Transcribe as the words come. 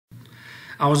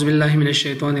أعوذ بالله من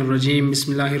الشيطان الرجيم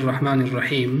بسم الله الرحمن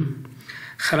الرحيم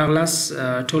خلاص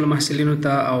ټول محصلینو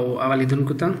ته او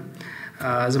اولیدونکو ته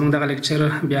زموږ دغه لیکچر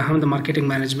بیا هم د مارکیټینګ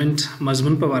مینجمنت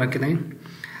مضمون په اړه کې دی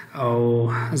او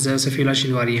زه سفی الله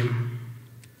شینواری یم.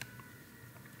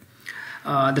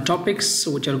 The topics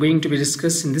which are going to be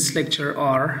discussed in this lecture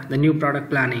are the new product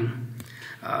planning.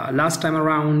 Last time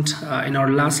around in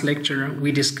our last lecture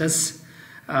we discussed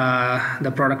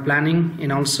the product planning,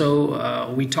 and also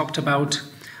we talked about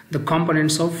the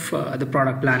components of the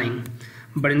product planning.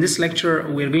 But in this lecture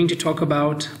we are going to talk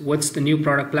about what's the new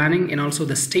product planning and also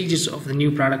the stages of the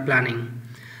new product planning.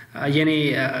 यानी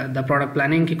the product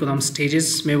planning की कुछ stages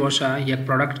में वोशा एक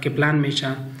product के plan में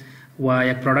शा व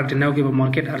एक product इन्हें के वो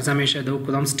market अर्जा में शा दो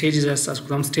कुछ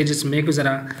stages में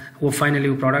गुज़रा वो finally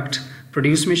वो product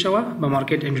produce में शा व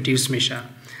market introduce में शा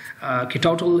कि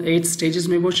total 8 stages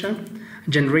में वोशा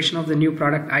generation of the new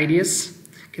product ideas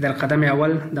कि दर क़दम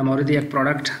अव्वल द मौजूदा एक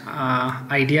product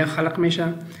idea खलक में शा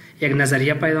एक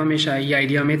नज़रिया पैदा में शा ये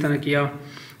idea में तना किया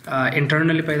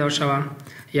internally पैदा शवा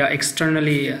या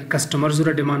externally customers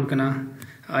ज़रा demand करना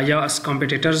या as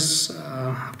competitors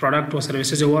product व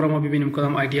services जो वारा मौजूद भी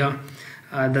निम्कदम idea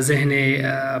द ज़हने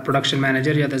production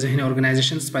manager या द ज़हने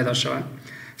organizations पैदा शवा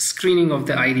screening of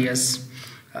the ideas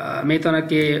में तना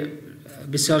के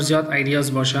बिस्यार ज़्यादा ideas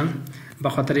बाशा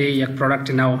बख़ातरे एक product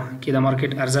नाव कि द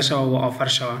market अर्ज़ा शवा व offer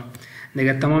शवा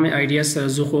नगर तमाम ideas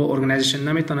ज़ुखो organization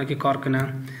ना में तना के कार करना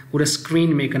उरे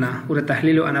screen में करना उरे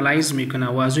तहलील व analyze में करना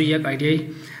वाज़ू एक idea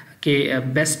के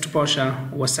best बाशा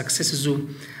व success ज़ू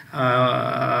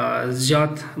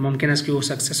ज़्यादा मुमकिन है कि वो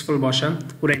successful बाशा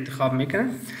उरे इंतख़ाब में करना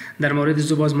दर मौरे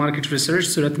ज़ू बाज़ market research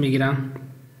सूरत में गिरा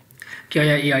क्या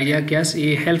ये idea क्या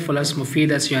ये helpful है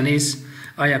मुफीद है यानीस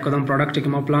आया कदम product के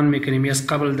माँ plan में करें यस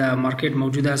कबल द market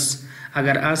मौजूद है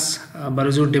अगर अस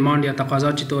बरज़ूर demand या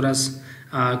तक़ाज़ा चितोरस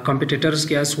competitors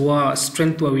के अस हुआ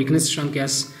strength व weakness शंग के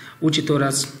अस ऊँची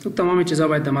तोरस तो तमाम चीज़ों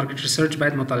by the market research bye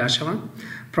मुताला शवा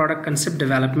product concept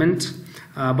development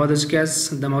बाद उसके अस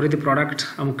द मौजूदा product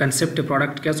हम concept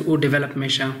product के अस वो develop में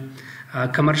शा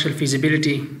commercial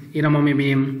feasibility इन मामले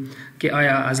में कि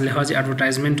आया as लिहाज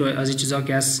advertisement व अज़ी चीज़ों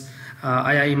के अस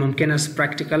आया ये मुमकिन है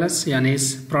practical है यानी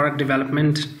इस product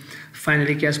development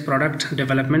finally के अस product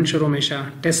development शुरू में शा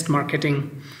test marketing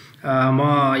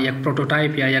ما एक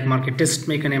prototype या एक market test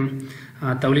में कनेम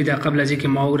तौलीद क़बल जी के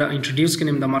माऊरा introduce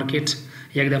कनेम द market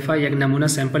एक दफ़ा एक नमूना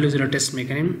sample user test में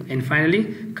कनेम and finally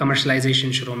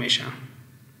commercialization शुरू में शा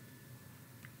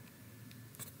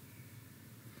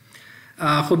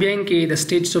खुबियाँ इनके the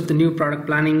stages of the new product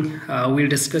planning we'll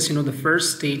discuss the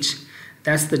first stage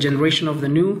that's the generation of the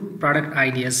new product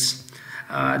ideas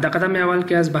the क़दम अव्वल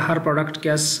के अस बाहर product के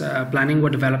अस planning व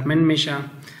development में शा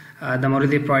द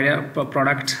मौजूदा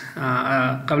product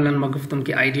क़बलन मगुफ्तुम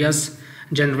के ideas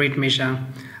generate में शा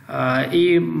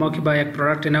ये मौके बा एक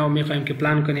product ना उम्मीद ख़ायम के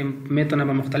plan करने में तो ना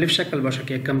मुख्तलिफ शक्ल बाशा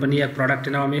कि company एक product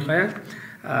ना उम्मीद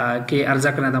ख़ाया कि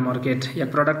अर्ज़ा करना द market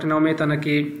एक product ना उम्मीद तो ना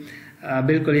कि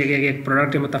बिल्कुल एक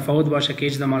product मुतफ़ावत बाशा कि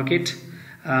द market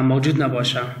मौजूद ना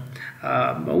बाशा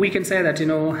we can say that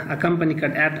a company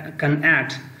can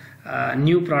add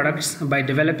new products by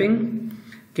developing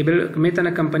कि में तना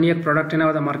कंपनी एक प्रोडक्ट ना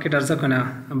वादा मार्केट अर्ज़ा करना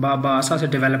बा असास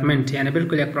डेवलपमेंट यानी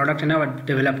बिल्कुल एक प्रोडक्ट ना वादा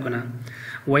डेवलप करना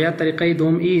वया तरीक़ा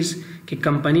दोम इस कि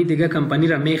कंपनी दिगा कंपनी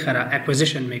रा में खरा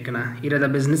एक्विजिशन में करना इरा द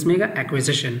बिजनेस में का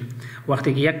एक्विजिशन वक्त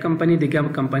की एक कंपनी दिगा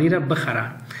कंपनी रा बखरा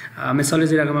मिसाल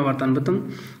ज़रा का मैं बर्तन बतूँ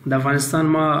द अफ़गानिस्तान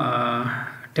में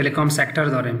टेलीकॉम सेक्टर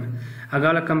दौरे में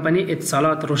अगाला कंपनी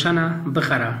इत्तसालात रोशना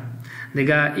बखरा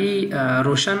दिगा ई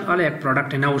रोशन वाले एक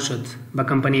प्रोडक्ट ना उशद ब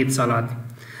कंपनी इत्तसालात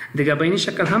दिगा बैनी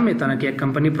शक्ल हम में तना कि एक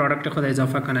कंपनी प्रोडक्ट खुदा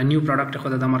इजाफा करना न्यू प्रोडक्ट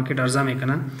खुदा द मार्केट अर्ज़ा में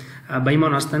करना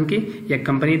बेईमान आस्तन की एक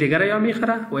कंपनी दिगा या में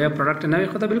खरा वो या प्रोडक्ट ना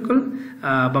खुदा बिल्कुल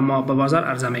बाजार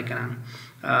अर्ज़ा में करना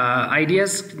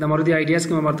आइडियाज़ द मौजूदा आइडियाज़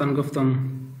के मैं गुफ्तुम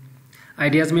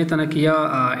आइडियाज़ में तना किया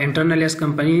इंटरनल एस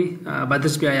कंपनी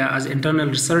बदस भी आया as internal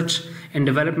research and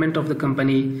development of the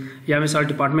company या मिसाल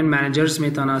डिपार्टमेंट मैनेजर्स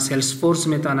में तना सेल्स फोर्स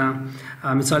में तना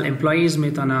मिसाल एम्प्लॉइज़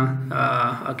में तना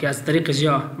क्या तरीक़े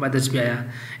से बदस भी आया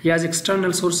या एज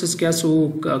एक्सटर्नल सोर्सेस क्या सो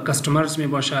कस्टमर्स में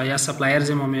बाशा या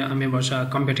सप्लायर्स में बाशा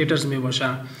कॉम्पिटिटर्स में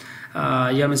बाशा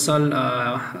या मिसाल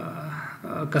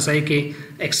कसाई के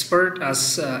एक्सपर्ट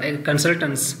एस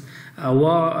कंसल्टेंट्स वो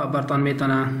बर्तन में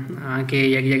तना के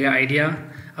एक आइडिया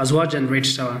as well generate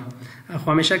शवा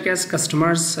हमेशा क्या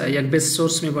कस्टमर्स एक बेस्ट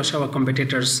सोर्स में बाशा व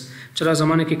कॉम्पिटिटर्स चला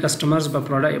ज़माने के कस्टमर्स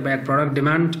एक प्रोडक्ट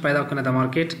डिमांड पैदा करना the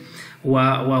market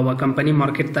و کمپانی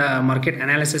مارکت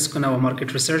انالیسیس کنه و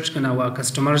مارکت ریسرچ کنه و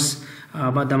کاستمرز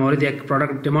در مورد یک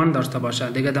پروداکت دیماند داشته باشه.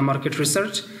 دیگه در مارکت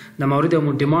ریسرچ در مورد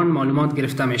اون دیماند معلومات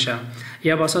گرفته میشه.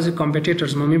 یا با اساس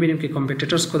کامپیتیتورز ما میبینیم که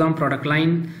کامپیتیتورز کدام پروداکت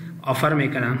لاین آفر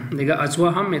میکنن. دیگه از او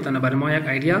هم میتونه برای ما یک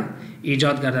ایده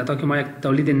ایجاد کرده تا که ما یک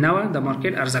تولید نو در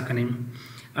مارکت عرضه کنیم.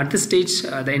 At this stage,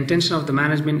 the intention of the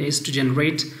management is to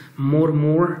generate more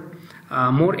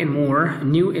and more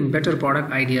new and better product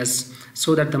ideas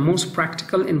so that the most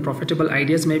practical and profitable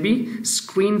ideas may be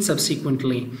screened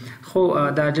subsequently.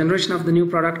 The generation of the new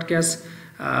product case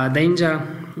در اینجا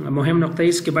مهم نقطه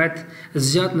است که باید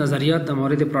زیاد نظریات در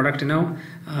مورد پروداکت نو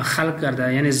خلق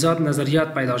کرده، یعنی زیاد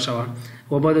نظریات پیدا شود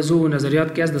و بعد از او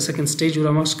نظریات که از در سکند استیج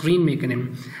رو ما سکرین میکنیم،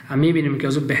 میبینیم که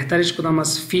از او بهترش کدام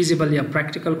است، فیزیبل یا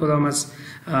پرکتیکل کدام است،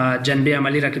 جنبه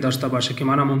عملی را که داشته باشه که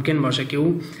معنا ممکن باشه که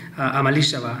او عملی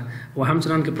شود و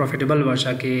همچنان که پروفیتبل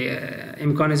باشه که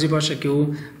امکان ازی باشه که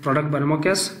او پروداکت برای ما که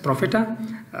از پروفیت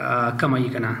کمایی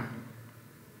کنه.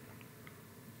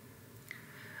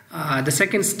 The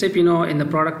second step, in the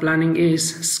product planning is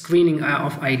screening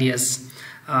of ideas.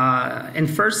 In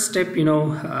first step,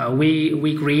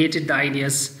 we created the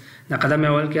ideas. The قدم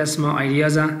اول که است ما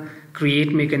ideas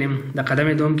create میکنیم. در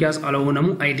قدم دوم که است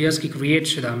علونمو ideas که create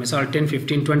شده، مثال 10,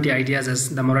 15, 20 ideas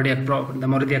است در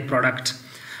مورد یک product.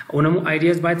 اونمو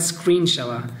ideas باید screen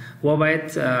شوه و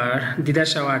باید دیده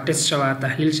شوه، تست شوه،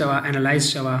 تحلیل شوه، analyze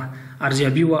شوه،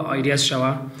 ارزیابی و ideas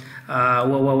شوه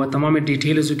و تمام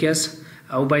دیتیلز که است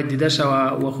او باید دیده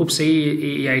شوه و خوب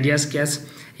صحیح ایدیاز که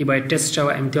است ای باید تست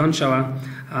شوه، امتحان شوه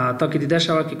تا که دیده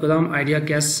شوه که کدام ایدیا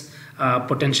که است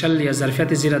پوتنشل یا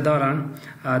ظرفیت زیرا داره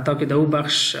تا که در او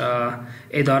بخش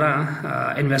اداره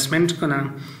اینوستمنت کنه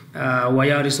و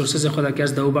یا ریسورسز خود که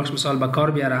است در او بخش مثال به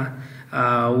کار بیاره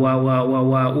و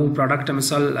او پروداکت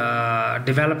مثال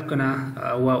دیولپ کنه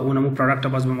و اونمو پروداکت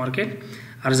باز به مارکت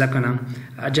عرضه کنم.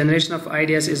 Generation of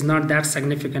ideas is not that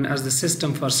significant as the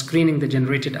system for screening the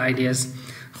generated ideas.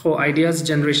 ideas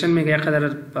generation میگه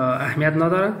قدر اهمیت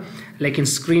نداره لیکن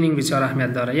screening بسیار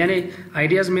اهمیت داره. یعنی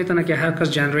ideas میتونه که هر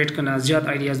کس جنریت کنه، زیاد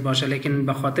ideas باشه، لیکن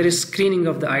به خاطر screening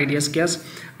of the ideas که است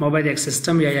ما باید یک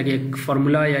سیستم یا یک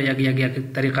فرمولا یا یک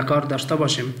طریقه کار داشته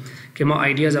باشیم که ما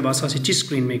ideas به اساس چی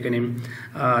screen میکنیم.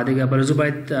 دیگه برای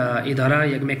باید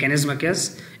اداره یک مکانیزم که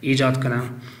است ایجاد کنه.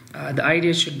 The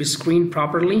ideas should be screened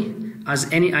properly as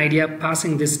any idea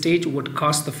passing this stage would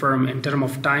cost the firm in terms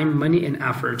of time, money and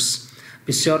efforts.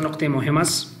 بسیار نقطه مهم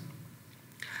است.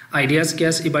 ideas که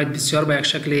است باید بسیار با یک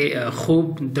شکل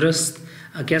خوب درست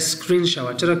که سکرین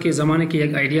شود، چرا که زمانی که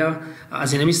یک ایدیا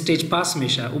از اینمی استیج پاس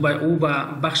میشه او با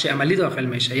بخش عملی داخل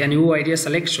میشه، یعنی او ایدیا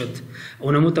سلکت شد،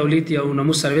 اونمو تولید یا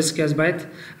اونمو سرویس که از باید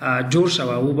جور شود،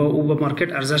 او با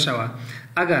مارکت عرضه شود.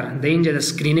 اگر در اینجا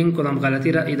سکرینینگ کدام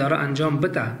غلطی را اداره انجام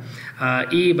بده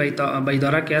ای به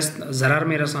اداره که است ضرر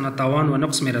میرسانه، تاوان و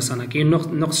نقص میرسانه که این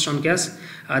نقصشون که است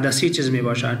در سی چیز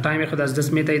میباشه. تایم خود از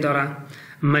دست میته اداره،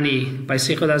 منی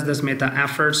پیسه خود از دست میته،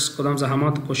 افورتس کدام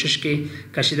زحمات کوشش که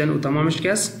کشیدن و تمامش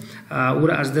که است او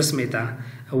را از دست میته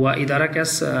و اداره که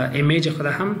است ایمیج خود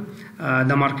هم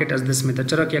در مارکت از دست میته،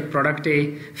 چرا که یک پروداکت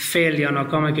فیل یا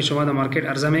ناکامه که شما در مارکت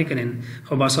عرضه میکنین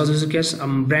خب اساس که است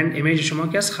برند ایمیج شما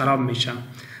که است خراب میشه.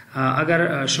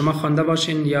 اگر شما خوانده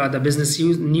باشین یا در بزنس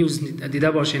نیوز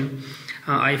دیده باشین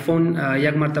آیفون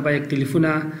یک مرتبه یک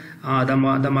تلفن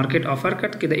در مارکت آفر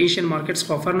کرد که در ایشین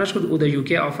مارکتس آفر نشد او در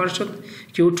یوکی آفر شد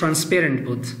که او ترانسپیرنت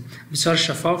بود، بسیار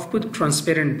شفاف بود،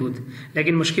 ترانسپیرنت بود،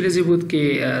 لیکن مشکل ازی بود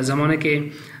که زمانی که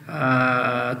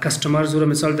کستمر زور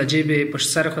مثال در جیب پشت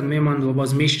سر خود میماند و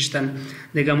باز میششتن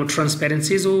دیگه مو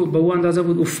ترانسپیرنسیز و به او اندازه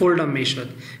بود او فولد هم میشد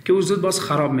که او زود باز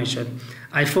خراب میشد.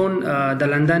 آیفون در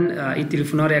لندن این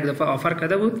تلفن ها را یک دفعه آفر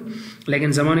کرده بود،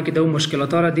 لیکن زمانی که دو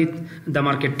مشکلات ها را دید در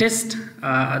مارکت تست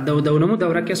دو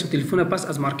دوره که تلفن پس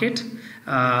از مارکت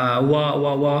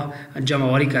و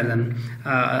جمعواری کردن.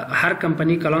 هر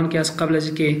کمپانی کلان که از قبل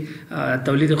از که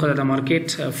تولید خود در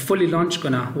مارکت فولی لانچ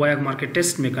کنه و یک مارکت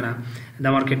تست میکنه، در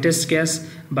مارکت تست که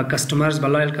است با کستمرز با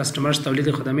لایل کستمرز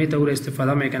تولید خود میته او را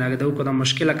استفاده میکنه، اگر دو کدام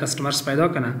مشکل کستمرز پیدا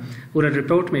کنه او را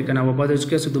ریپورت میکنه و بعد از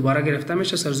که دوباره گرفته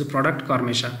میشه سرز پروداکت کار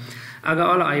میشه. اگر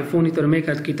حالا آیفون اینطور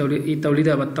میکرد که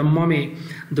تولید به تمام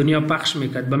دنیا پخش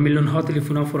میکرد با میلیون ها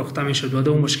تلفن ها فروخته میشد و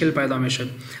دو مشکل پیدا میشد،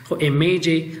 خب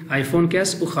ایمیج آیفون که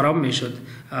است او خراب میشد.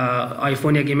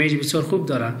 آیفون یک ایمیج بسیار خوب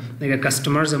داره، دیگه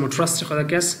کستمرز هم تراست خود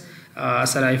که است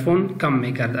اثر آیفون کم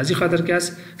میکرد. از این خاطر که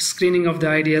است اسکرینینگ اف دی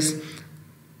ایدیاز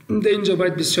در اینجا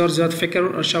باید بسیار زیاد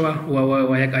فکر شوه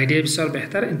و یک ایده بسیار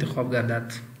بهتر انتخاب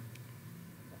گردد.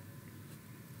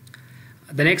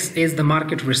 The next is the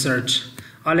market research.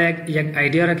 حالا یک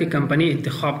ایده را که کمپانی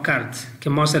انتخاب کرد که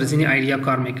ما سر زینی ایده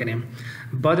کار میکنیم،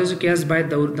 بعد از که از باید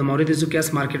در مورد از که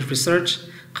از مارکت ریسرچ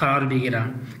قرار بگیره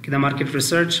که در مارکت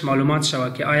ریسرچ معلومات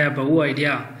شود که آیا به او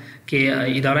ایده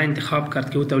که اداره انتخاب کرد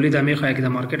که او تولید میخواد که در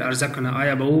مارکت عرضه کنه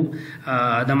آیا به او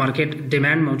در مارکت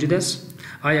دیمند موجود است،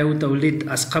 آیا او تولید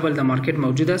از قبل در مارکت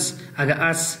موجود است، اگر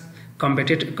از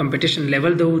competition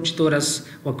level دو چطور است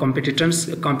و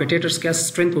competitors که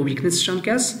strength و weakness شان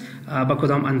که است با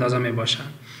کدام اندازه می باشه.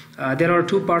 There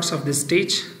are two parts of this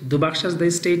stage. دو بخش از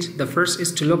this stage. The first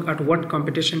is to look at what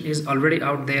competition is already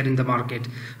out there in the market.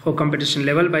 خو competition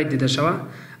level باید دیده شود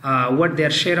what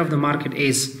their share of the market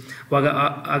is. و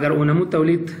اگر اونمو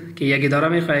تولید که یک اداره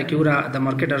میخواد که او را در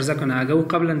مارکت عرضه کنه اگر او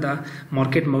قبلا در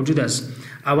مارکت موجود است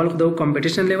اول خود او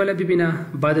کامپیتیشن لیول ببینه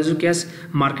بعد از او که از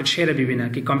مارکت شیر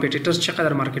ببینه که کامپیتیتورز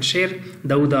چقدر مارکت شیر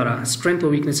دو داره استرنث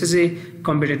و ویکنسز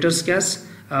کامپیتیتورز که است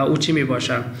او چی می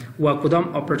باشه و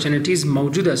کدام اپورتونیتیز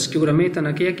موجود است که او را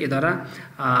میتونه که یک اداره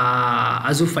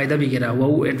از او فایده بگیره و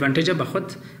او ادوانتیج به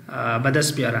خود به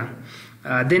دست بیاره.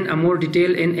 Then a more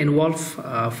detailed and involved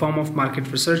form of market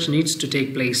research needs to take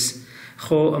place.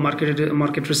 خو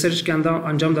مارکت ریسرچ که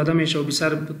انجام داده میشه و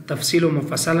بسیار تفصیل و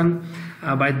مفصلا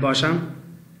باید باشه.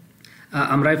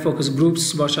 امرای فوکس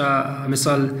گروپس باشه،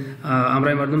 مثال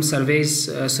امرای مردم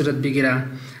سرویز صورت بگیره،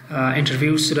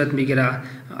 انترویو صورت بگیره،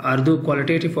 اردو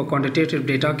کوالیتیتیو و کوانتیتیتیو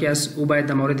دیتا که از او باید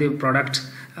در مورد پروداکت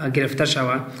گرفته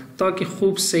شود تا که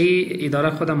خوب صحیح اداره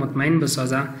خود مطمئن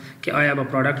بسازه که آیا با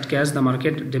پروداکت که از در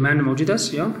مارکت دیمند موجود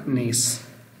است یا نیست.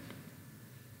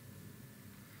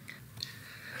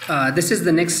 This is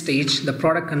the next stage, the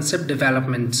product concept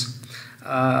development.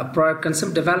 Product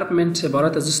concept development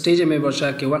عبارت از استیج می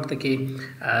باشه که وقتی که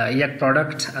یک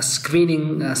پروداکت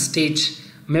اسکرینینگ استیج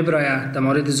میبره در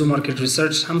مورد زو مارکت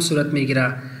ریسرچ هم صورت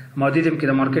میگیره. ما دیدیم که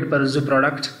در مارکت پر زو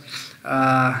پروداکت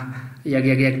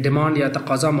یک دیماند یا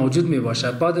تقاضا موجود می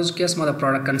باشه. بعد از که ما در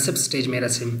پروداکت کنسپت استیج می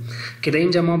رسیم که در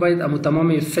اینجا ما باید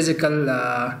تمام فیزیکال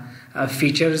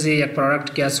فیچرز یک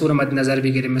پروداکت که از صورت مد نظر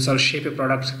بگیریم، مثال شیپ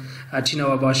پروداکت چی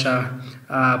نوع باشه،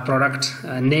 پروداکت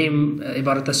نیم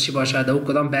عبارت از چی باشه، دو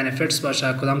کدام بنفیتس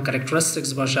باشه، کدام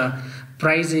کاراکتریستیکس باشه،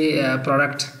 پرایز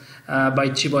پروداکت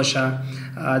باید چی باشه،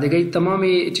 دیگه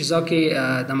تمامی چیزا که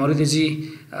در مورد زی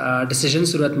دیسیژن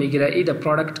صورت میگیره ای در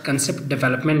پروداکت کنسپت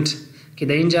دیولپمنت که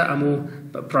در اینجا امو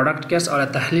پروداکت کس آلا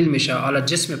تحلیل میشه، آلا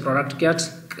جسم پروداکت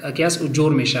کس او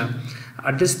جور میشه.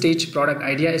 At this stage, product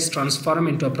idea is transformed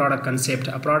into a product concept,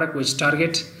 a product which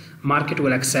target market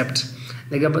will accept.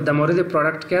 در مورد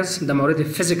پروداکت کس در مورد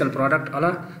فیزیکال پروداکت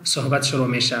آلا صحبت شروع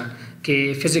میشه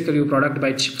که فیزیکال پروداکت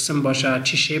باید چی قسم باشه،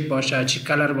 چی شیپ باشه، چی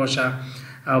کلر باشه،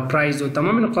 پرایز و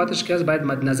تمام نقاطش که باید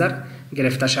مد نظر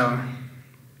گرفته شود.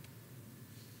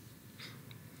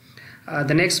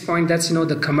 The next point, that's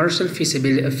the commercial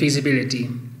feasibility.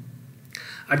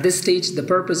 At this stage, the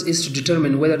purpose is to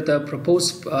determine whether the proposed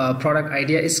product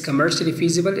idea is commercially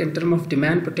feasible in terms of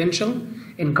demand potential,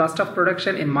 in cost of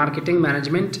production, in marketing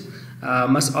management.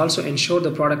 Must also ensure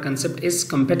the product concept is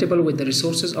compatible with the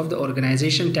resources of the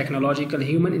organization, technological,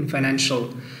 human, and financial.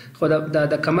 So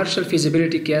the commercial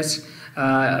feasibility case,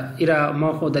 ira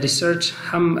ما خود research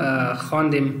هم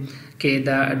خواندیم که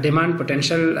در demand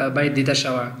potential باید دیده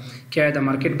شود که در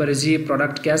مارکت برزی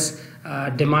پروداکت کس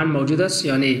demand موجود است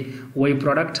یا نه، وی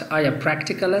پروداکت آیا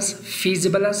practical است،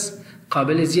 feasible است،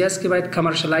 قابل زی است که باید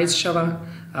commercialize شود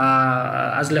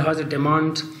از لحاظ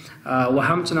demand و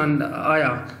همچنان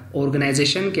آیا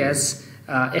organization که از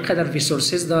اقدر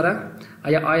resources داره،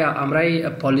 آیا امرای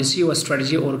پالیسی و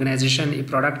استراتژی organization ای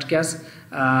پروداکت که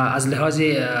از لحاظ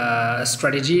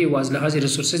استراتژی و از لحاظ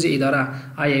resources اداره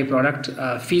آیا ای پروداکت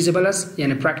feasible است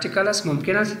یعنی practical است،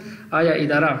 ممکن است آیا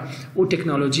اداره او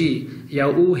تکنولوژی یا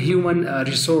او human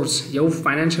resource یا او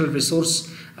financial resource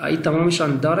ای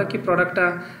تمامشان داره که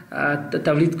پروداکت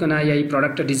تولید کنه یا ای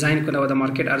پروداکت دیزاین کنه و در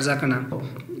مارکت عرضه کنه.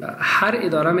 هر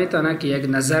اداره میتونه که یک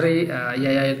نظر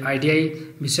یا یک ایده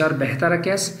بسیار بهتره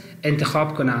که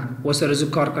انتخاب کنه و سرزو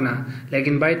کار کنه،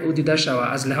 لیکن باید او دیده شود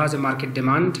از لحاظ مارکت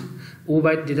دیماند، او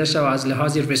باید دیده شود از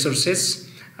لحاظ ریسورسز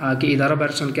که اداره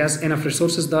برشان که از انف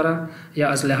ریسورسز داره یا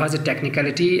از لحاظ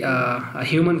تکنیکالیتی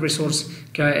هیومن ریسورس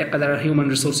که اقدر هیومن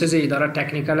ریسورسز اداره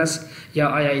تکنیکال است یا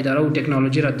آیا اداره او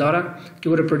تکنولوژی را داره که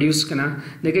او را پرودیوس کنه.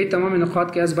 دیگه تمام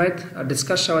نکات که از باید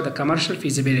دیسکس شود در کامرشال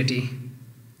فیزیبیلیتی.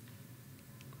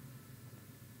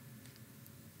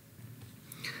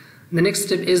 The next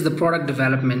step is the product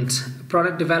development.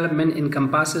 Product development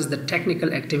encompasses the technical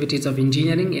activities of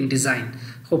engineering and design.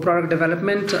 خب product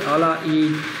development حالا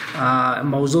این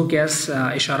موضوع که است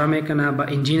اشاره میکنه با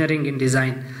engineering and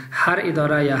design. هر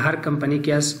اداره یا هر کمپانی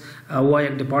که است و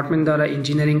یک department داره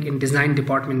engineering and design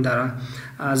department داره.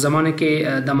 زمانی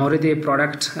که در مورد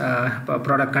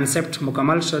پروداکت کنسپت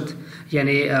مکمل شد،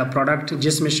 یعنی پروداکت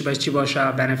جسمش باید چی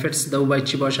باشه، بنفیتس دو باید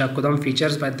چی باشه، کدام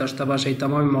فیچرز باید داشته باشه،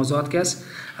 تمام موضوعات که است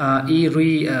این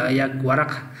روی یک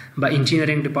ورق با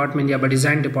انجینیرینگ دیپارتمنت یا با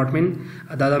دیزاین دیپارتمنت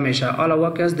داده میشه. حالا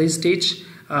وقت از دی استیج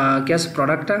کس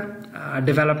پروداکت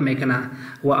develop میکنه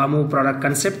و امو پروداکت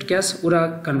کنسپت کس او را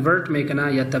کنورت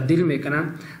میکنه یا تبدیل میکنه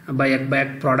با یک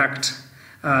پروداکت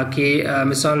که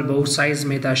مثال به سایز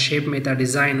میتا، شیپ میتا،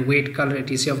 دیزاین، ویت، کلر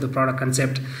ایتیسی of the product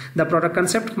concept. the product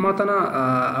concept ما تنا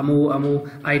امو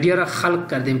ایدیا را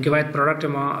خلق کردیم که باید پروداکت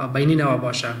ما بینی نوا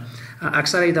باشه.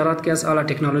 اکثر ادارات که از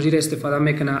اعلی تکنولوژی را استفاده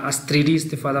میکنه، از 3D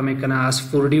استفاده میکنه، از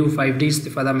 4D و 5D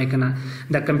استفاده میکنه.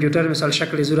 در کامپیوتر مثال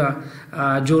شکل زورا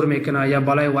جور میکنه یا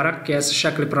بالای ورق که از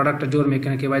شکل پروداکت جور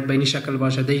میکنه که باید بینی شکل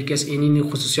باشه، دیگه که از اینی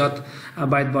خصوصیات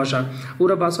باید باشه. او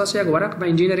را باساس یک ورق به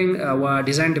انجینیرینگ و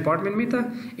دیزاین دیپارتمنت میته.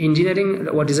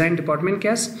 انجینیرینگ و دیزاین دیپارتمنت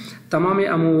که است تمام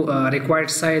امو ریکوایرد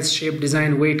سایز، شیپ،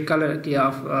 دیزاین، ویت، کلر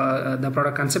یا د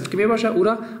پروداکت کانسپت که می باشه او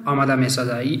را آماده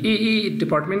میسازه. این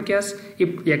دیپارتمنت که است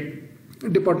یک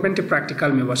دیپارتمنت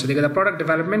پرکتیکال می باشه. دیگه در پروداکت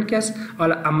دیولپمنت که است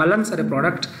حالا عملا سر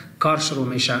پروداکت کار شروع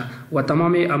میشه و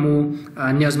تمام امو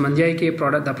نیازمندیایی که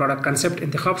در پروداکت کانسپت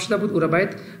انتخاب شده بود او را باید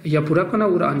یا پورا کنه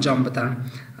او را انجام بده.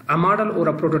 A model or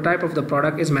a prototype of the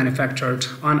product is manufactured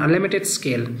on a limited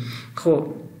scale.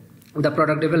 خب در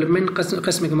پروداکت دیولپمنت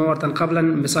قسمی که ما ورتن قبلا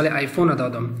مثال آیفون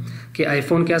دادم که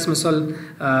آیفون که از مثال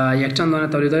یک چند دانه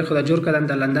تولیدای خود جور کردن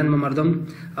در لندن ما مردم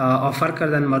آفر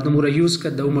کردن، مردم او را یوز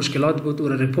کرد، او مشکلات بود او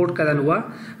را ریپورت کردن و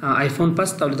آیفون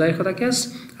پس تولیدای خود که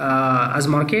از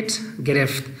مارکت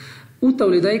گرفت. او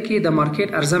تولیدایی که در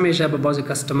مارکت عرضه میشه به بعضی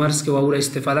کاستمرز که او را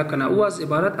استفاده کنه او از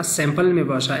عبارت از سمپل می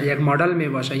باشه، یک مدل می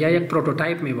باشه یا یک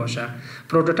پروتوتایپ می باشه.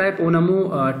 پروتوتایپ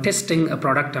اونمو تستینگ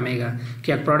پروداکت میگه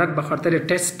که یک پروداکت به خاطر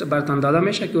تست براتون داده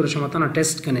میشه که او را شما تانا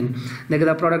تست کنین. دیگه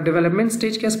در پروداکت دیولپمنت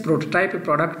استیج که از پروتوتایپ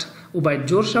پروداکت او باید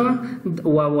جور شوه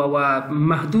و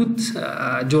محدود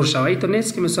جور شوه. ای تو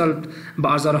نیست که مثال با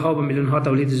هزارها و میلیون ها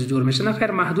تولید جور میشه، نه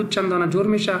خیر، محدود چند دانه جور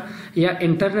میشه یا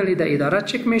انترنلی در اداره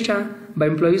چک میشه، با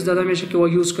امپلویز داده میشه که او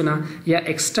یوز کنه یا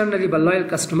اکسترنلی با لایل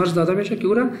کاستمرز داده میشه که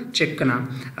او را چک کنه.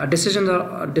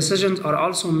 Decisions are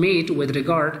also made with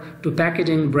regard to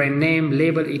packaging, brand name,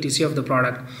 label, etc. of the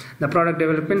product. The product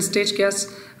development stage که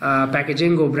است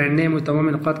packaging و brand name و تمام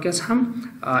نقاط که است هم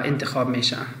انتخاب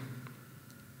میشه.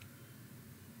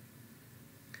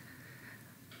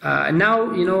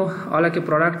 Now you know حالا که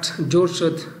پروداکت جور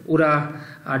شد او را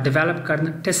develop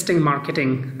کردن testing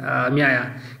marketing میآید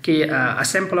که a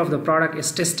sample of the product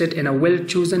is tested in a well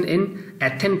chosen in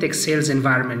authentic sales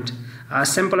environment.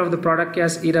 sample of the product که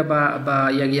است ایرا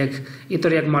با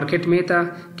یک مارکت میتا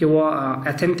که و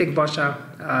authentic باشه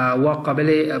و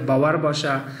قابل باور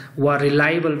باشه و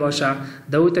ریلایبل باشه،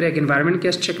 دوتر یک environment که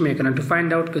است چک میکنن to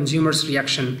find out consumers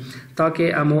reaction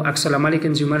تاکه امو عکس العمل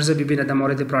کنزیومرز ببینه در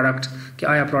مورد پروداکت که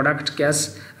آیا پروداکت که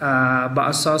است با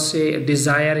اساس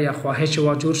دیزایر یا خواهش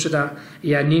و جور شده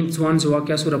یا نیدز وانز و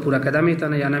که است را پورا کرده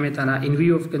میتونه یا نمیتونه. in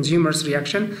view of consumers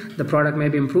reaction the product may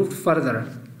be improved further.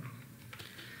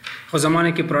 خو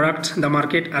زمانی که پروداکت در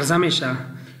مارکت عرضه میشه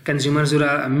کنزیومرز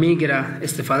را میگیره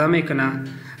استفاده میکنه،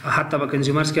 حتی با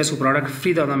کنزیومرز که پروداکت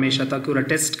فری داده میشه تا که او را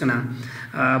تست کنه.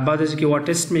 بعد از اینکه او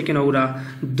تست میکنه او را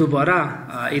دوباره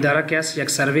اداره که یک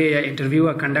سروی یا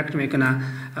اینترویو کاندکت میکنه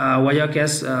و یا که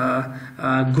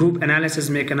گروپ انالیسیس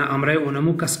میکنه امره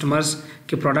اونمو کاستمرز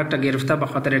که پروداکت گرفته به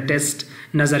خاطر تست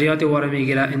نظریات او را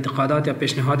میگیره، انتقادات یا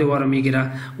پیشنهاد او را میگیره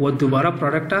و دوباره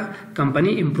پروداکت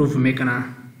کمپانی امپروو میکنه.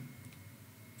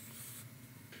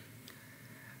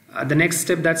 The next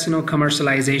step, that's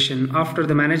commercialization. After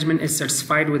the management is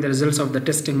satisfied with the results of the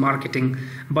testing marketing,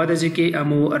 بعد از اینکه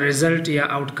امو result یا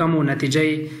outcome و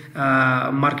نتیجه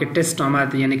market test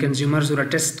آمد یعنی کنزیومرز او را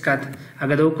تست کرد،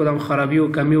 اگر دو کدام خرابی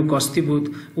و کمی و کاستی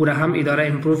بود او را هم اداره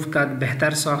امپروف کرد،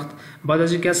 بهتر ساخت. بعد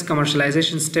از اینکه از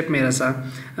کامرشالایزیشن استپ میرسه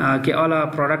که حالا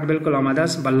پروداکت بالکل آماده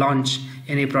است با لانچ،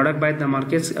 یعنی پروداکت باید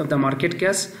در مارکت که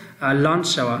است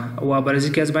لانچ شوه و برای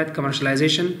اینکه از باید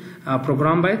کامرشالایزیشن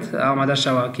پروگرام باید آماده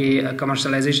شوه که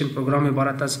کامرشالایزیشن پروگرام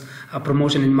عبارت از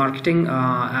پروموشن این مارکتینگ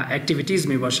اکتیویتیز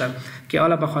می باشه که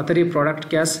حالا به خاطر پروداکت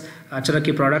که است چرا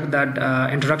که پروداکت در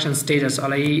انتروداکشن استیج است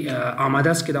حالا آماده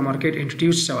است که در مارکت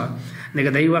اینترودیوس شوه. دیگه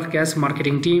در این وقت که است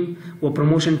مارکتینگ تیم و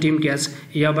پروموشن تیم که است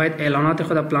یا باید اعلانات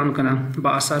خود پلان کنه با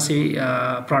اساس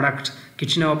پروداکت که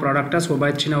چی نوع پروداکت است و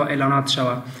باید چی نوع اعلانات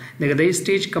شوه. دیگه در این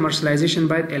استیج کامرشالایزیشن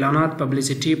باید اعلانات،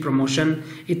 پبلیسیتی، پروموشن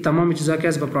این تمام چیزا که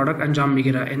است با پروداکت انجام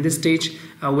میگیره. In this stage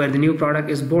where the new product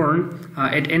is born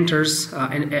it enters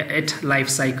its life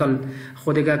cycle.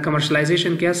 دیگه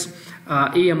کامرشالایزیشن که است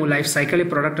ای لایف سایکل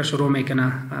پروداکت شروع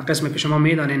میکنه. قسمی که شما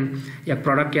میدانین یک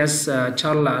پروداکت که است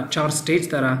چهار استیج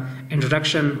داره: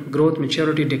 انتروداکشن، گروث،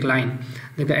 میچورتی، دیکلاین.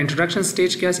 دیگه انتروداکشن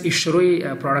استیج که است این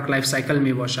شروع پروداکت لایف سایکل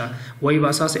می باشه و این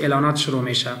اساس اعلانات شروع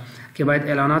میشه که باید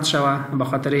اعلانات شوه به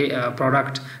خاطر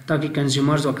پروداکت تاکه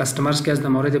کنزیومرز و کستمرز که از در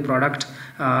مورد پروداکت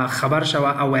خبر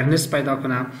شوه، اویرنس پیدا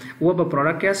کنه و به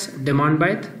پروداکت که است دیماند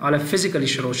باید حالا فیزیکلی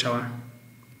شروع شوه.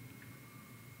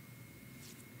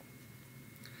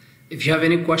 If you have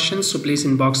any questions, so please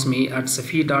inbox me at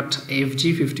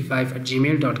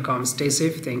safi.afg55@gmail.com. Stay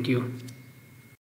safe. Thank you.